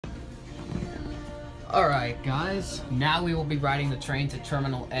Alright guys, now we will be riding the train to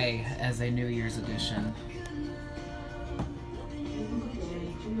Terminal A as a New Year's edition.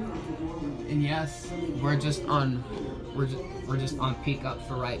 And yes, we're just on peak up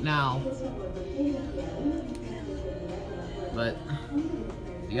for right now. But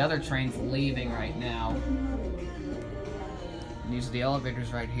the other train's leaving right now. And these are the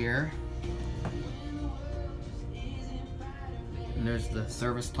elevators right here. And there's the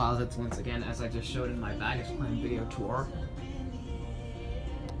service closets once again, as I just showed in my baggage claim video tour.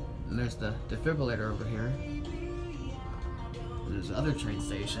 And there's the defibrillator over here. And there's the other train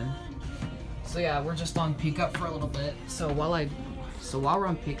station. So yeah, we're just on peak up for a little bit. So while we're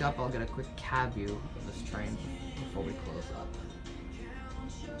on peak up, I'll get a quick cab view of this train before we close up.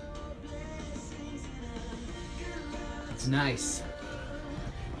 It's nice.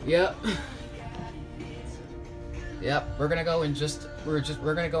 Yep. Yep, we're gonna go in we're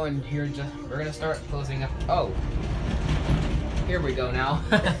gonna go in here we're gonna start closing up. Oh, here we go now.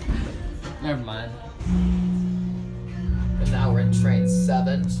 Never mind. And now we're in train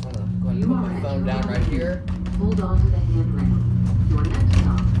 7. Just wanna go ahead and put my phone down right here. Hold on to the handrail. Your next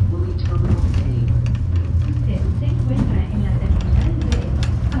stop will be Terminal A. Usted se encuentra en la terminal B.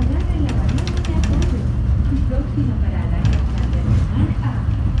 Agarre la variante de apoyo. Su próxima parada es la terminal A.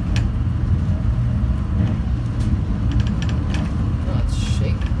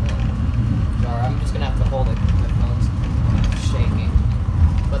 I'm just gonna have to hold it because my phone's shaking.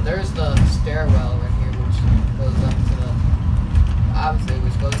 But there's the stairwell right here, which goes up to the, obviously,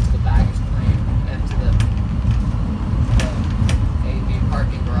 which goes to the baggage claim and to the AV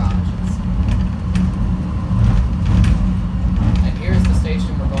parking garages. And here's the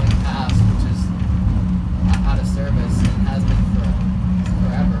station we're going past, which is out of service and has been for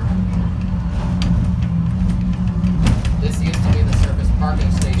forever. This used to be the surface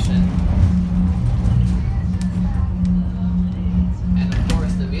parking station.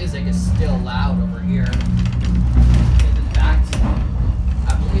 Music is still loud over here. And in fact,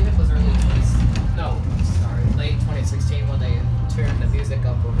 I believe it was late 2016 when they turned the music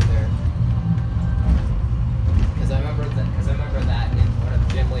up over there. Because I remember that in one of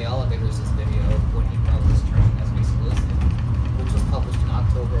Jim Lee Elevators' video when he published Train as an exclusive, which was published in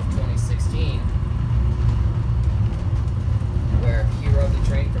October of 2016, where he rode the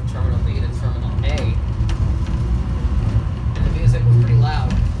train from Terminal B to Terminal A. And the music was pretty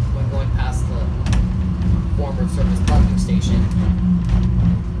loud when going past the former surface parking station.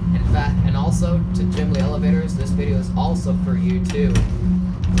 In fact, and also to Jim Lee Elevators, this video is also for you too,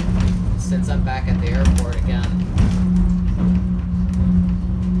 since I'm back at the airport again.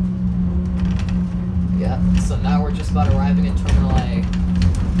 Yep, so now we're just about arriving in Terminal A.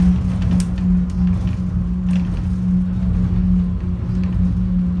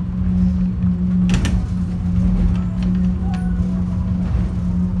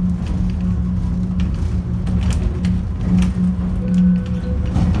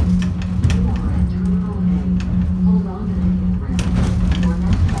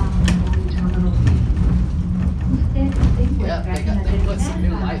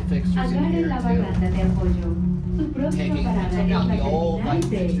 Took out the old light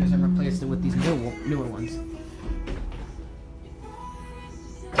fixtures and replaced it with these newer ones.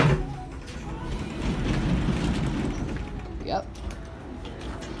 Yep.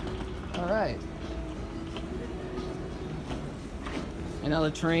 Alright. And now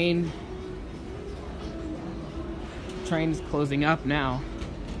the train's closing up now.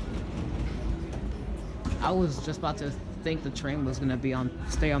 I was just about to think the train was gonna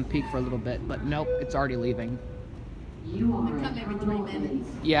stay on peak for a little bit, but nope, it's already leaving. You are come every 3 minutes.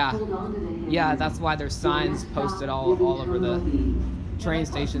 Yeah, yeah, that's why there's signs posted all over the train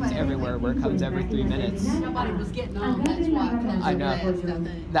stations everywhere where it comes every 3 minutes. Nobody was getting on, that's why. I know,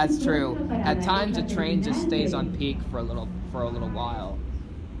 that's true. At times a train just stays on peak for a little while.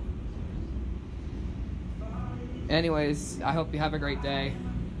 Anyways, I hope you have a great day.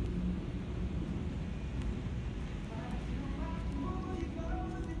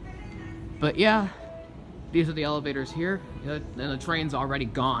 But yeah, these are the elevators here, and the train's already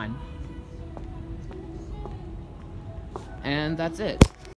gone. And that's it.